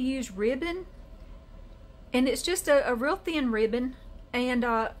chosen to use ribbon, and it's just a real thin ribbon, and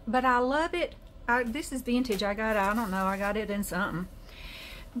but I love it. This is vintage. I don't know, I got it in something.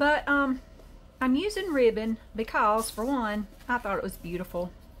 But I'm using ribbon because, for one, I thought it was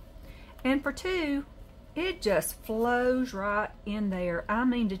beautiful. And for two, it just flows right in there. I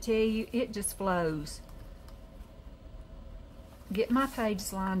mean to tell you, it just flows. Get my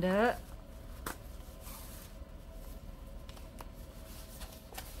pages lined up.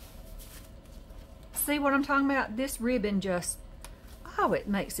 See what I'm talking about? This ribbon just, oh, it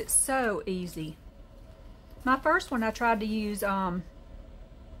makes it so easy. My first one I tried to use, I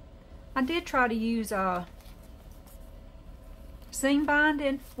did try to use seam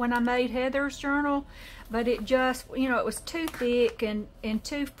binding when I made Heather's journal, but it just, you know, it was too thick and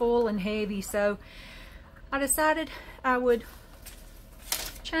too full and heavy, so I decided I would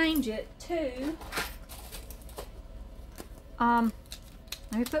change it to, let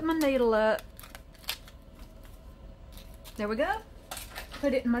me put my needle up. There we go.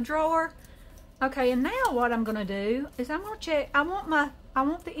 Put it in my drawer. Okay, and now what I'm gonna do is I'm gonna check. I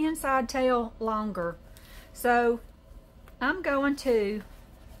want the inside tail longer, so I'm going to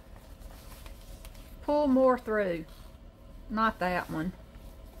pull more through. Not that one.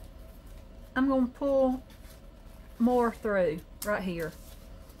 I'm going to pull more through right here.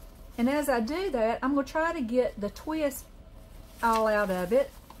 And as I do that, I'm going to try to get the twist all out of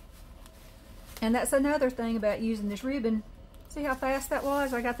it. And that's another thing about using this ribbon. See how fast that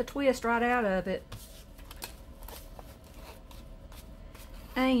was? I got the twist right out of it.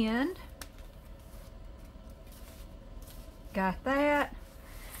 And got that.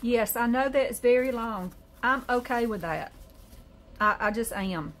 Yes, I know that it's very long. I'm okay with that. I just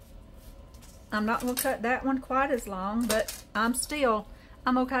am. I'm not going to cut that one quite as long, but I'm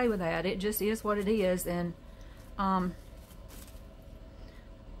okay with that. It just is what it is. And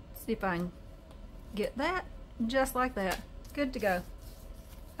see if I can get that just like that. Good to go.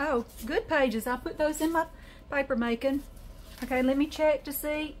 Oh, good pages. I put those in my paper making. Okay, let me check to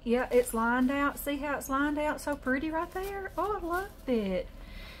see. Yeah, it's lined out. See how it's lined out? So pretty right there. Oh, I love it.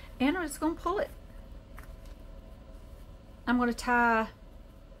 And I'm just going to pull it. I'm going to tie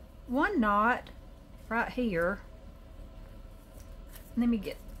one knot right here. Let me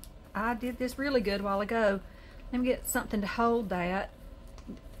get, I did this really good a while ago. Let me get something to hold that.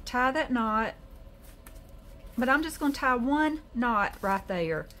 Tie that knot. But I'm just going to tie one knot right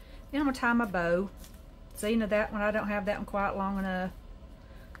there. Then I'm going to tie my bow. See, now that one, I don't have that one quite long enough.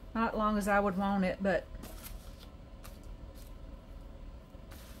 Not long as I would want it, but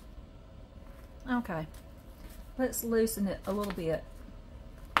okay. Let's loosen it a little bit.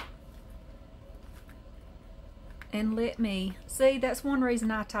 And let me, see, that's one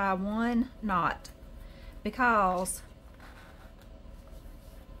reason I tie one knot, because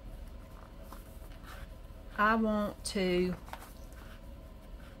I want to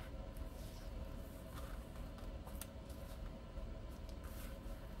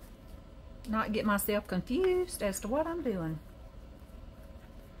not get myself confused as to what I'm doing.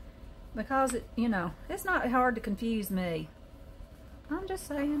 Because, it, you know, it's not hard to confuse me. I'm just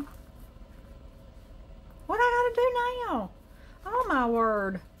saying. What I gotta do now? Oh my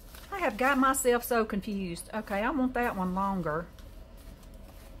word. I have got myself so confused. Okay, I want that one longer.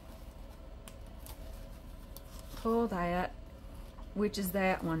 Pull that, which is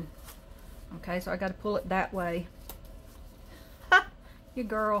that one. Okay, so I gotta pull it that way. Ha! You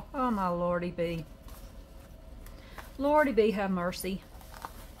girl. Oh my lordy be. Lordy be, have mercy.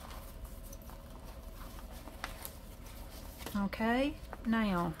 Okay,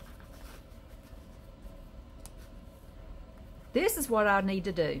 now this is what I need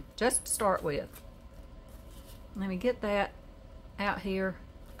to do, just to start with. Let me get that out here.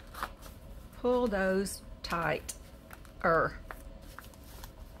 Pull those tight.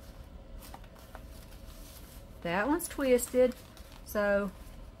 That one's twisted, so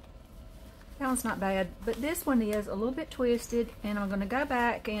that one's not bad, but this one is a little bit twisted, and I'm going to go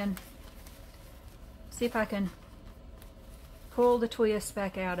back and see if I can pull the twist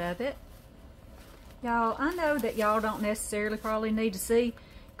back out of it. Y'all, I know that y'all don't necessarily probably need to see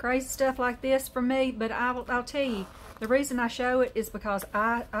crazy stuff like this from me, but I'll tell you, the reason I show it is because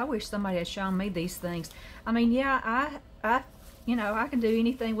I wish somebody had shown me these things. I mean, yeah, you know, I can do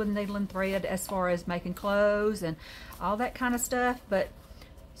anything with needle and thread as far as making clothes and all that kind of stuff, but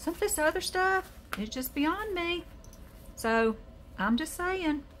some of this other stuff is just beyond me. So I'm just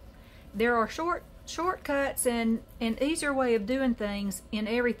saying, there are shortcuts and an easier way of doing things in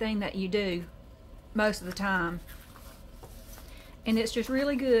everything that you do most of the time. And it's just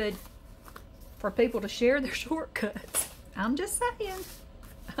really good for people to share their shortcuts. I'm just saying.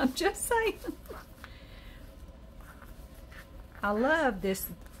 I'm just saying. I love this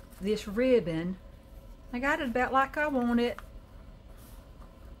ribbon. I got it about like I want it.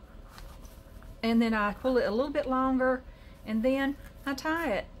 And then I pull it a little bit longer, and then I tie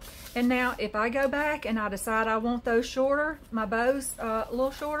it. And now if I go back and I decide I want those shorter, my bows a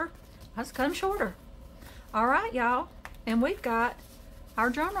little shorter, I just cut them shorter. All right, y'all. And we've got our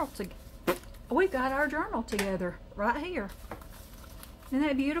journal together right here. Isn't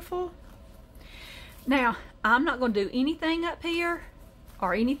that beautiful? Now, I'm not going to do anything up here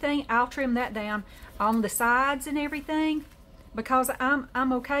or anything. I'll trim that down on the sides and everything because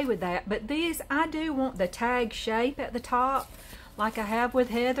I'm okay with that. But these, I do want the tag shape at the top like I have with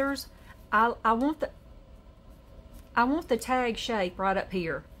Heather's. I want the tag shape right up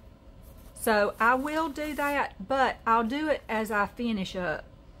here. So I will do that, but I'll do it as I finish up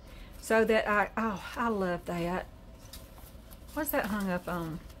so that I love that. What's that hung up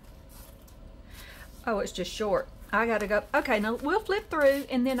on? Oh, it's just short. I gotta go. Okay, now we'll flip through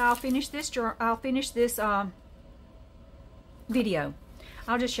and then I'll finish this video.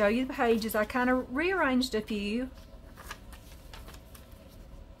 I'll just show you the pages. I kind of rearranged a few.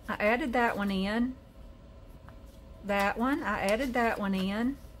 I added that one in. That one. I added that one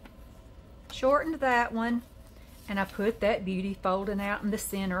in. Shortened that one. And I put that beauty folding out in the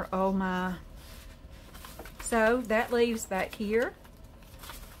center. Oh my. So that leaves back here.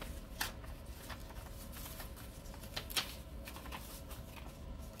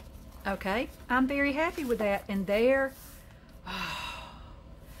 Okay, I'm very happy with that. And there, oh,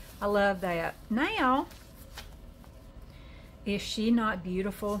 I love that. Now, is she not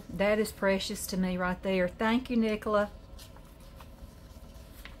beautiful? That is precious to me right there. Thank you, Nicola.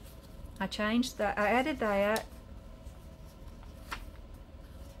 I changed that, I added that.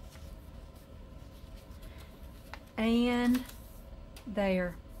 And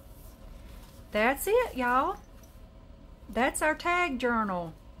there. That's it, y'all. That's our tag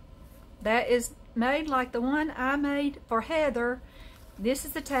journal. That is made like the one I made for Heather. This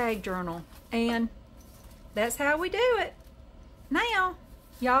is the tag journal. And that's how we do it. Now,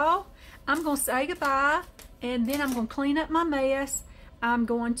 y'all, I'm going to say goodbye. And then I'm going to clean up my mess. I'm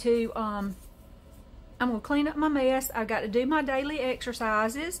going to clean up my mess. I've got to do my daily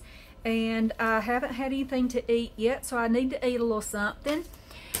exercises. And I haven't had anything to eat yet. So I need to eat a little something.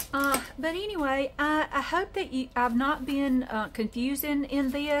 But anyway, I hope that I've not been confusing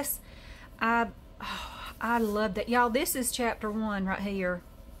in this. I love that. Y'all, this is chapter 1 right here.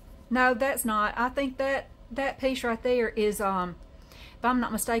 No, that's not. I think that piece right there is, if I'm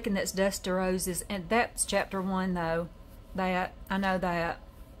not mistaken, that's Dust to Roses. And that's chapter 1, though. That, I know that.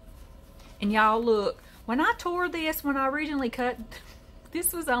 And y'all, look. When I tore this, when I originally cut,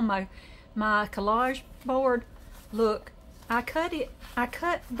 this was on my collage board. Look, I cut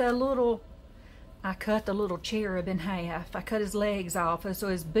the little cherub in half. I cut his legs off, so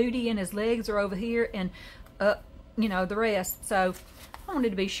his booty and his legs are over here, and you know, the rest. So I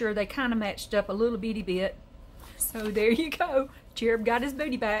wanted to be sure they kind of matched up a little bitty bit. So there you go. Cherub got his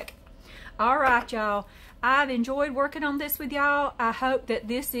booty back. All right, y'all. I've enjoyed working on this with y'all. I hope that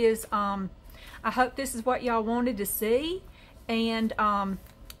this is what y'all wanted to see. And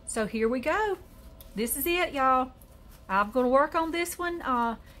so here we go. This is it, y'all. I'm going to work on this one.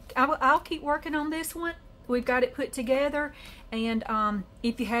 I'll keep working on this one. We've got it put together, and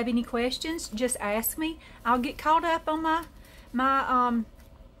if you have any questions, just ask me. I'll get caught up on my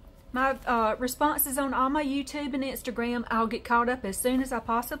responses on all my YouTube and Instagram. I'll get caught up as soon as I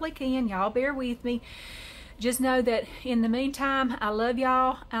possibly can. Y'all bear with me. Just know that in the meantime, I love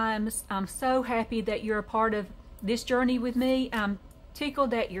y'all. I'm so happy that you're a part of this journey with me. I'm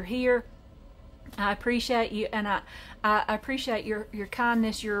tickled that you're here. I appreciate you, and I appreciate your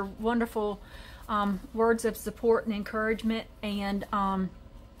kindness, your wonderful words of support and encouragement. And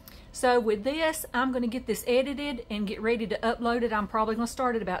so with this, I'm going to get this edited and get ready to upload it. I'm probably going to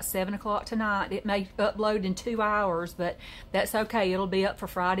start at about 7 o'clock tonight. It may upload in 2 hours, but that's okay. It'll be up for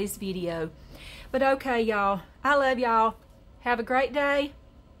Friday's video. But okay, y'all. I love y'all. Have a great day.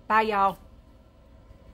 Bye, y'all.